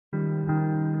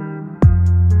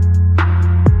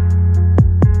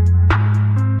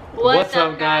What's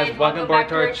up guys? Welcome back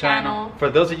to our channel. For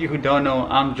those of you who don't know,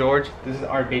 I'm George. This is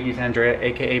our baby Zandrea,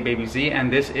 aka Baby Z,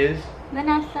 and this is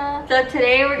Vanessa. So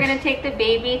today we're gonna take the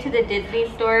baby to the Disney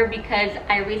store because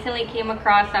I recently came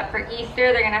across that for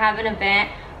Easter they're gonna have an event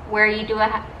where you do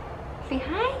a say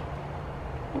hi.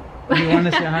 You want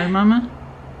to say hi, Mama?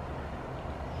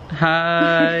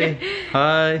 Hi.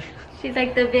 Hi. She's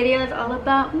like, the video is all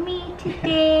about me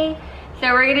today.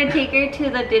 So we're gonna take her to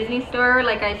the Disney store,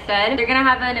 like I said. They're gonna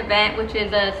have an event which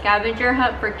is a scavenger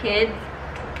hunt for kids.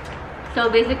 So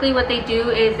basically what they do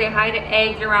is they hide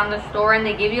eggs around the store and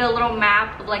they give you a little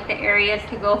map of like the areas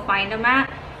to go find them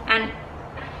at. And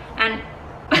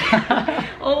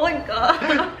oh my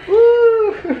god.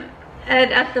 Woo.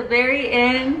 And at the very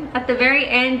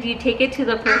end, you take it to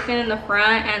the person in the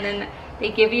front and then they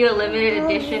give you a limited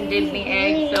edition Disney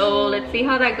egg. So let's see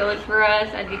how that goes for us.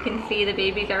 As you can see, the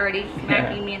baby's already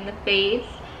smacking me in the face.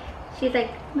 She's like,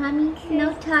 Mommy,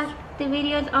 no talk. The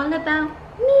video is all about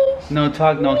me. No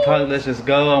talk, no talk. Let's just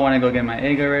go. I want to go get my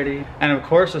egg already. And of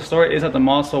course, the store is at the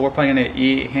mall, so we're probably gonna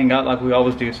eat, hang out like we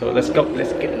always do. So let's go.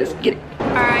 Let's get it.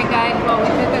 Alright guys, well we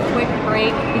took a quick break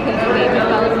because the baby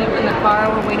fell asleep in the car.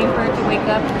 We're waiting for her to wake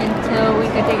up until we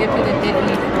can take her to the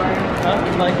Disney store.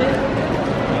 You like it?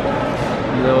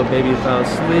 Little baby fell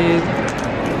asleep.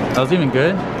 That was even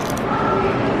good.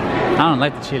 I don't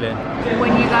like the chile.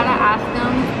 When you gotta ask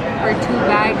them for 2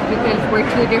 bags because we're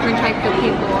 2 different types of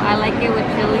people. I like it with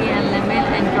chili and lemon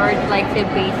and George likes it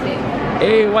basic.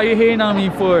 Hey, why you hating on me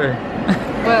for?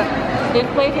 But this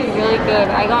place is really good.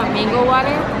 I got mango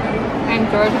water and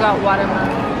George got watermelon.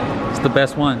 It's the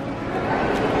best one.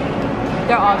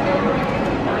 They're all good.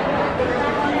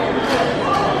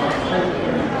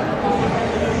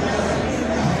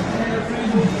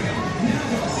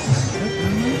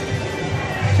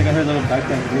 Check out her little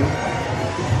backpack, dude.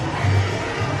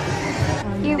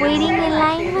 You're waiting in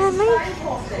line, Mama?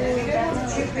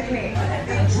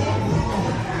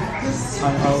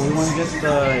 We want to get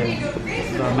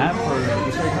the map for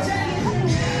Easter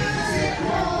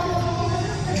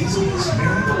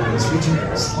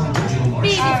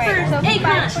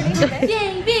egg.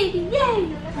 Yay, baby, yay!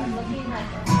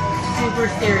 Super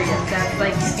serious. That's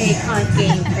like Akon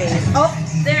game face. Oh,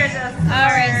 there's a.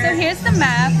 Alright, so here's the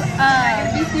map.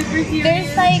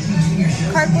 There's like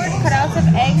cardboard cutouts of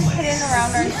eggs hidden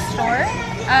around our store.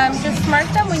 Just mark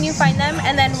them when you find them,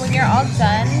 and then when you're all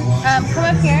done, come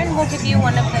up here and we'll give you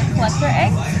one of the collector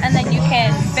eggs, and then you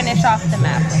can finish off the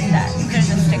map with that. There's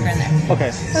a sticker in there.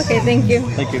 Okay. Okay, thank you.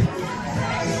 Thank you.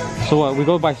 So what, we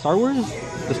go by Star Wars?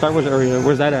 The Star Wars area,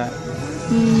 where's that at?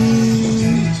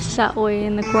 That way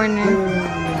in the corner.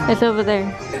 It's over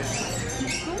there.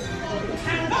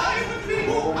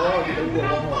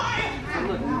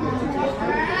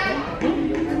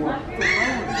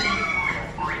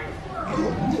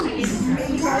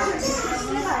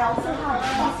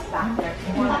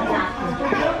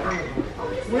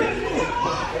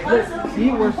 Look, see,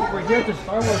 we're here at the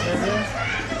Star Wars area.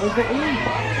 Where's the egg?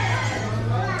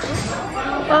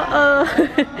 Uh-oh.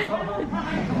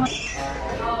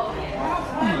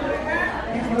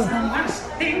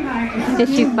 Did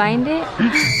you find it?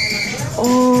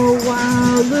 Oh,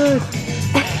 wow, look.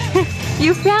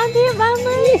 You found it,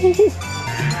 Mama?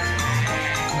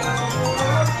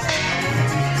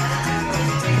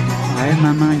 Alright,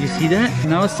 Mama, you see that?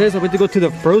 Now it says I have to go to the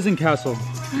Frozen Castle.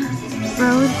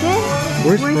 Frozen?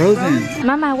 Where's Frozen?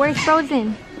 Mama, where's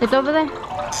Frozen? It's over there.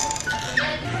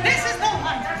 This is no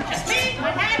hunt. Just me,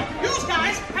 my dad, you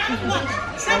guys, and what?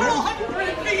 Several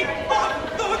hundred feet off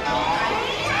the...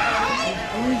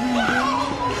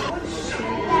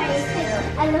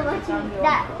 I love watching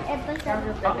that episode.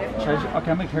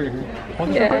 Okay, I'm gonna carry her.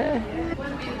 Yeah.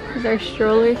 Is our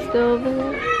stroller still over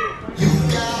there?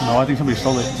 No, I think somebody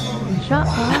stole it. Shut up.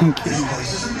 I'm kidding.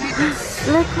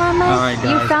 Look, Mama. Alright, guys.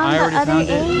 You found I already the other found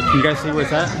it. egg? Can you guys see where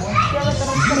it's at?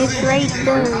 It's right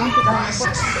there.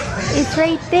 It's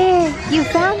right there. You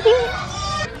found it?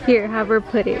 Here, have her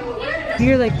put it.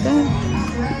 Here, like that.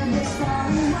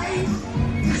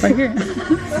 Right here.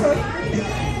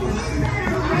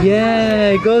 Yeah,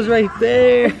 it goes right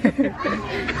there.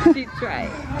 She tried.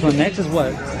 So next is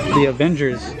what? The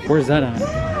Avengers. Where's that at?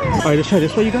 Alright, let's try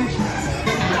this way, you guys.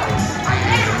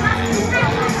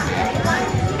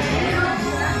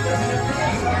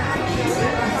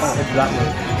 Oh, it's that way.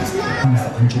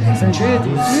 Zandrea, do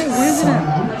you see it? Where is it at?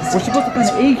 We're supposed to find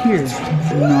an egg here.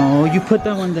 No, you put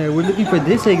that one there. We're looking for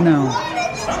this egg now.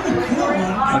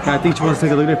 Okay, I think she wants to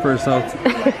take a look at it for herself.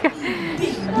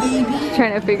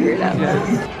 Trying to figure it out.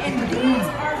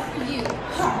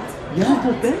 Yeah.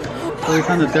 So we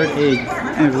found the 3rd egg,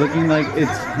 and it's looking like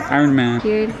it's Iron Man.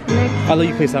 Here's next. I'll let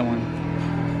you place that one.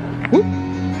 Whoop.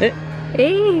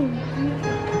 Hey.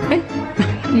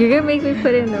 You're gonna make me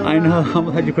put it in the I know. I'm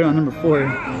glad you put it on number 4.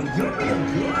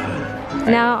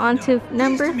 Now on to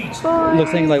number 4.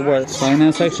 Looks like what?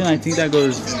 Finance section? I think that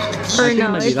goes. Or I think it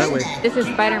no, might be that way. this is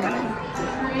Spider-Man.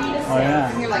 Oh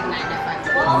yeah. You're like 9 to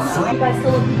 5. You guys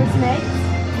still looking for some eggs?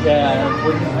 Yeah.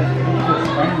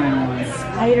 Spider-Man one.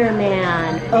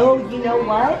 Spider-Man. Oh, you know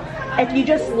what? If you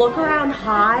just look around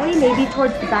high, maybe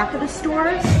towards the back of the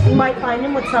store, you might find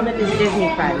him with some of his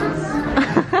Disney friends.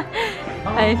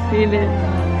 I seen it.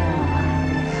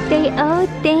 Say, oh,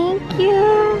 thank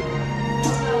you.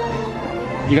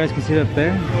 You guys can see it up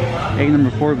there? Egg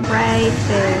number 4. Right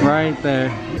there. Right there.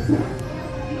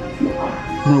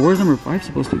 Now, where's number 5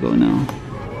 supposed to go now?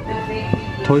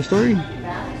 Toy Story?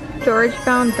 George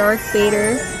found Darth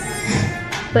Vader,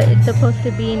 but it's supposed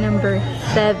to be number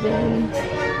 7,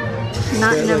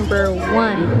 not number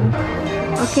 1.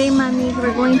 Okay, mommies,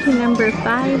 we're going to number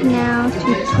 5 now,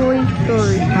 to Toy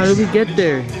Story. How did we get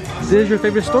there? This is your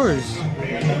favorite stores.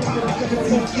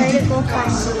 Try to go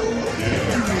fast.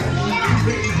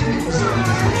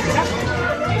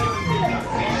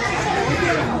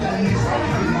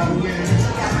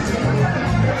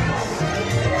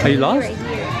 Are you lost? Right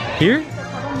Here?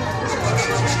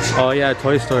 Oh yeah,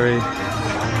 Toy Story.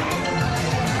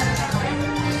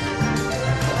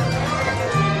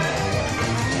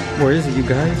 Where is it, you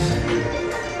guys?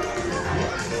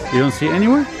 You don't see it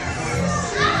anywhere?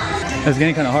 It's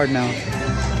getting kind of hard now.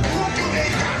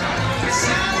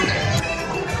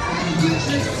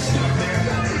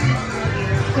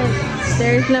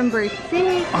 There's number 6.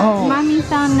 Oh. Mommy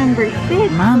found number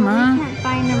 6. Mama. But we can't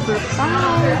find number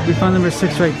 5. We found number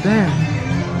 6 right there.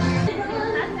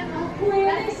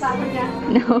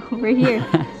 No, right here.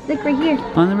 Look right here.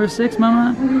 On number 6,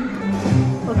 Mama.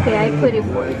 Okay, I put it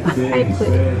for you. I put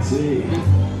it.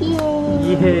 Yay.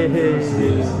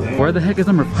 Yeah. Where the heck is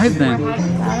number 5 then? I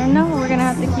don't know. We're gonna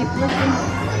have to keep looking.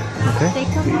 Okay. Stay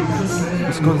coming.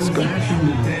 Let's go, let's go.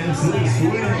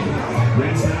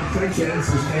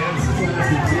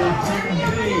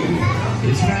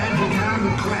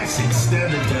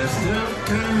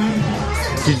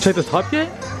 Did you check the top yet?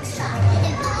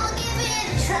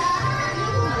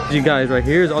 You guys, right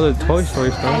here is all the Toy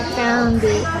Story I stuff. found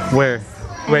it. Where?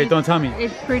 Wait, don't tell me.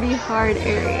 It's pretty hard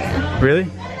area. Really?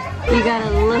 You gotta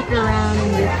look around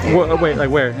in this area. Wait, like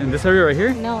where? In this area right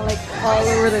here? No, like all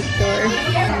over the store.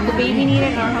 The baby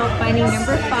needed our help finding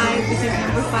number 5 because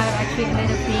number 5 actually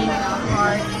ended up being in a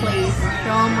hard place.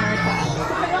 Show them where it's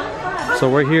at. So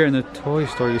we're here in the Toy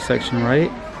Story section, right?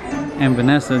 And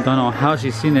Vanessa, don't know how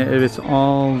she's seen it if it's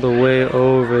all the way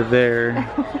over there.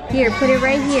 Here, put it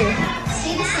right here.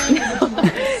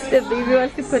 The baby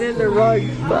wants to put it in the wrong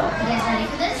spot.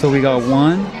 So we got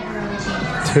 1,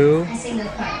 2,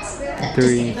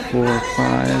 3, 4,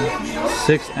 5,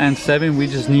 6, and 7. We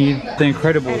just need the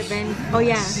Incredibles. Oh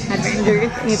yeah,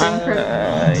 Avengers.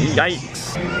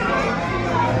 Yikes.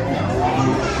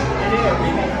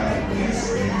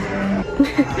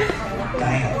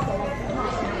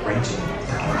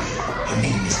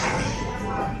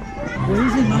 What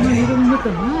is it, Mama? You don't look at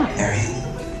the map.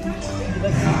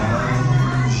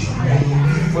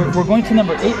 We're going to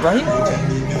number 8, right?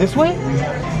 This way?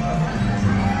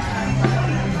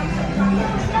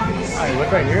 Alright,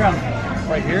 look right here.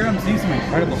 I'm seeing some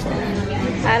incredible stuff.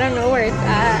 I don't know where it's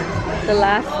at. The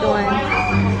last one.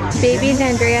 Baby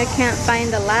Zandrea can't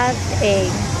find the last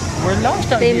egg. We're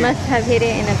lost out They here. must have hit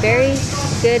it in a very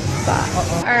good spot.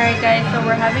 Alright guys, so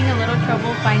we're having a little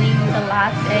trouble finding the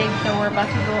last egg, so we're about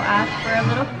to go ask for a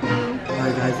little clue.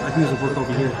 Alright guys, I think there's a work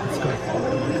over here. Let's go.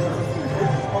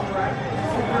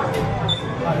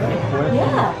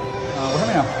 Yeah. We're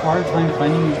having a hard time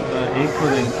finding the egg for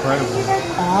the Incredibles.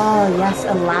 Oh, yes,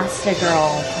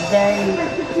 Elastigirl. Very,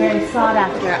 very sought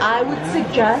after. I would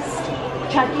suggest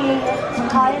checking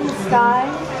high in the sky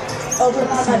over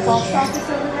by that box office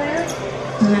over there.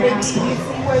 Maybe you see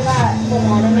where that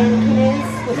Moana mannequin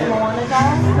is with the Moana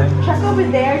doll. Check over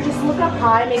there, just look up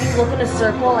high, maybe look in a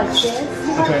circle like this.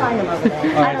 You might find them over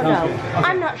there. I don't know.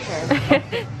 I'm not sure.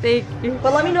 Thank you.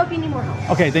 But let me know if you need more help.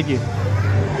 Okay, thank you.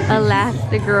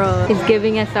 Elastigirl is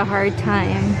giving us a hard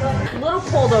time. A little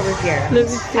cold over here. Let me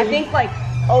see. I think like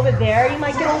over there you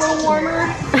might get a little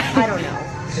warmer. I don't know.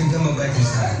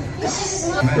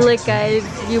 Look guys,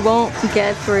 you won't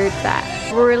guess where it's at.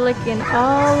 We're looking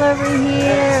all over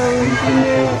here,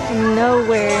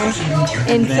 nowhere.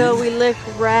 Until we look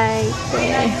right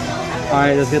there.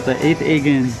 Alright, let's get the 8th egg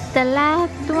in. The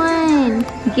last one.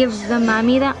 Give the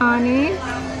mommy the honors.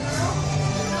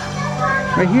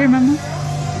 Right here, Mama.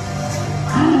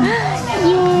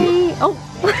 Yay! Oh!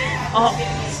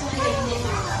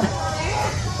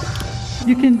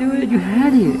 You can do it. You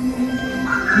had it.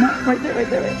 No, right there, right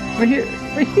there, right here,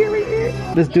 right here, right here.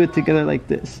 Let's do it together like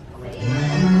this.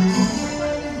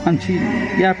 I'm cheating.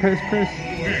 Yeah, press.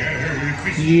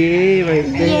 Yay, right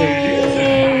there.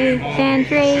 Yay,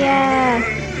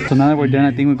 Zandrea. So now that we're done,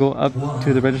 I think we'll go up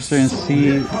to the register and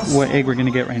see what egg we're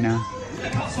gonna get right now.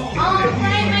 Alright,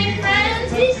 my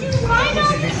friends, this is final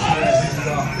egg.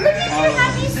 Look at your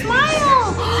happy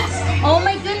smile. Oh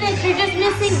my goodness, you're just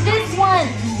missing this one.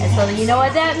 And so you know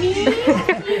what that means? You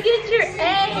get your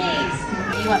eggs.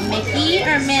 You want Mickey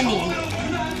or Minnie?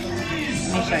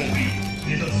 Let me show you.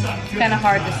 It's kind of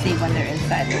hard to see when they're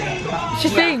inside the egg. Huh?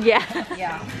 She's saying yeah.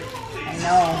 Yeah, I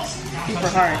know. Super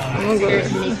hard.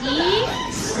 Here's Mickey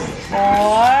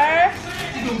or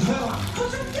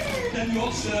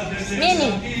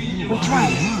Minnie. Which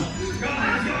one?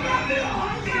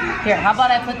 Here, how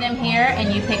about I put them here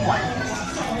and you pick one?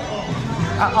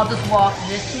 I'll just walk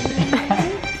this way.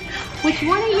 Which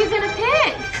one are you gonna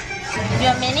pick? You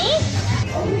want Minnie?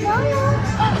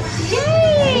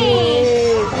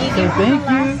 Yay! You get the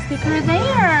last sticker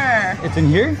there. It's in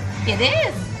here? It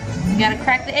is. You gotta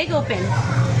crack the egg open.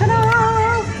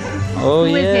 Ta-da! Oh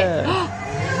Who is yeah.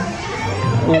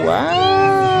 it?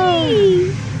 Wow.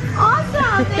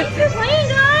 Awesome! Thanks for playing,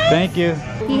 guys! Thank you.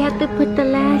 You have to put the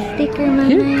last sticker,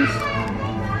 mamas.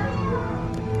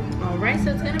 Alright,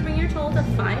 so it's gonna bring your total to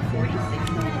 546.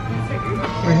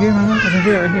 Right here, Mama. Right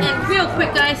here, right here. And real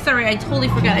quick, guys, sorry, I totally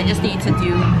forgot. I just need to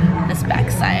do this back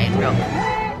side real quick.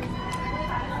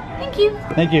 Thank you.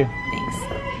 Thank you. Thanks.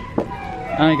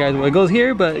 Alright guys, well it goes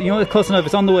here, but you know it's close enough,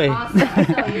 it's on the way.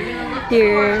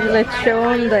 Here, let's show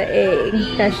them the egg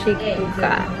that she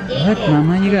got. Look,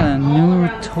 Mama, you got new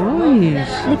toys.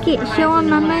 Look at, show her,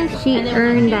 mama. She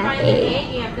earned that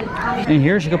egg. And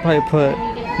here she could probably put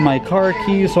my car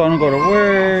keys so I don't go to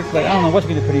work. Like, I don't know what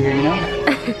she's gonna put in here, you know?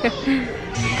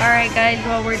 Alright guys,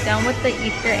 well we're done with the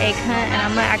Easter egg hunt and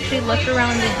I'm gonna actually look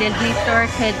around the Disney store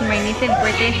because my niece's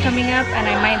birthday is coming up and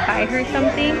I might buy her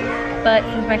something. But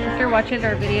since my sister watches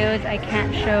our videos, I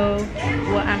can't show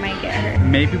what I might get her.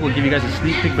 Maybe we'll give you guys a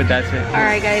sneak peek, but that's it.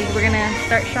 Alright guys, we're gonna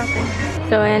start shopping.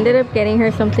 So I ended up getting her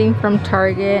something from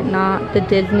Target, not the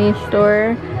Disney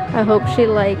store. I hope she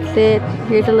likes it.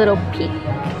 Here's a little peek.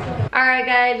 Alright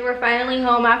guys, we're finally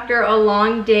home after a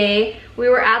long day. We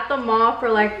were at the mall for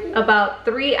like about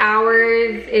 3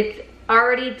 hours. It's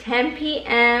already 10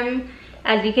 p.m.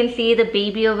 As you can see, the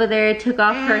baby over there took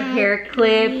off her hair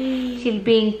clip. She's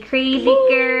being crazy,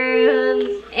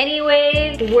 girls.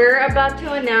 Anyways, we're about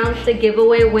to announce the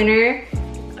giveaway winner.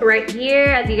 Right here,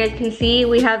 as you guys can see,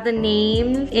 we have the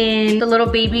names in the little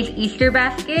baby's Easter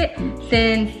basket.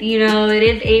 Since, you know, it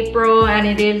is April and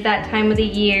it is that time of the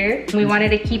year, we wanted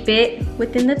to keep it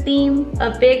within the theme.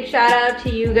 A big shout out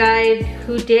to you guys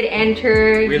who did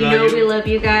enter. We love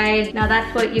you guys. Now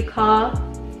that's what you call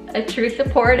a true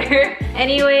supporter.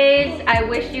 Anyways, I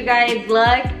wish you guys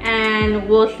luck and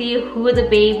we'll see who the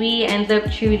baby ends up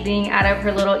choosing out of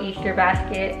her little Easter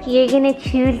basket. You're gonna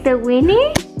choose the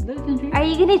winner? Are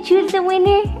you gonna choose the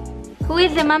winner? Who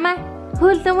is it, mama?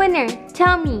 Who's the winner?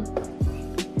 Tell me.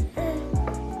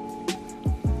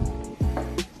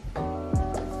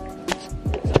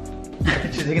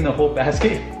 She's taking the whole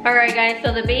basket. Alright guys,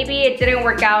 so the baby, it didn't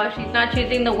work out. She's not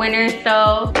choosing the winner,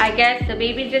 so I guess the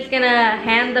baby's just gonna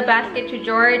hand the basket to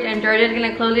George and George is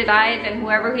gonna close his eyes and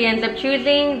whoever he ends up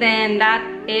choosing, then that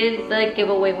is the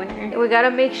giveaway winner. We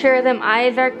gotta make sure them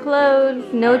eyes are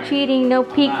closed. No cheating, no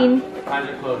peeking. Eyes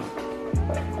are closed.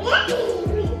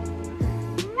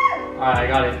 Alright, I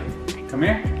got it. Come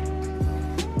here.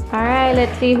 Alright,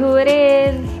 let's see who it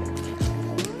is.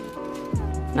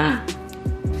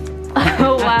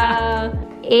 Oh wow.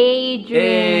 Adrian.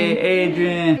 Hey,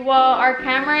 Adrian. Well, our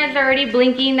camera is already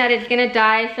blinking that it's gonna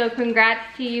die, so congrats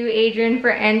to you, Adrian, for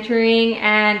entering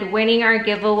and winning our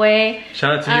giveaway.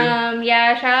 Shout out to you.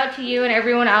 Yeah, shout out to you and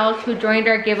everyone else who joined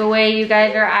our giveaway. You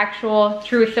guys are actual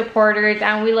true supporters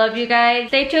and we love you guys.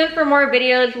 Stay tuned for more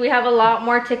videos. We have a lot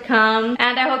more to come.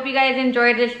 And I hope you guys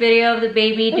enjoyed this video of the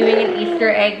baby doing an Easter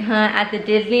egg hunt at the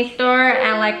Disney store.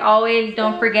 And like always,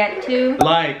 don't forget to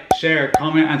like, share,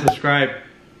 comment, and subscribe.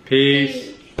 Peace.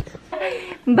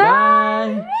 Bye.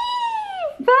 Bye.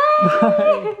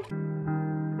 Bye. Bye.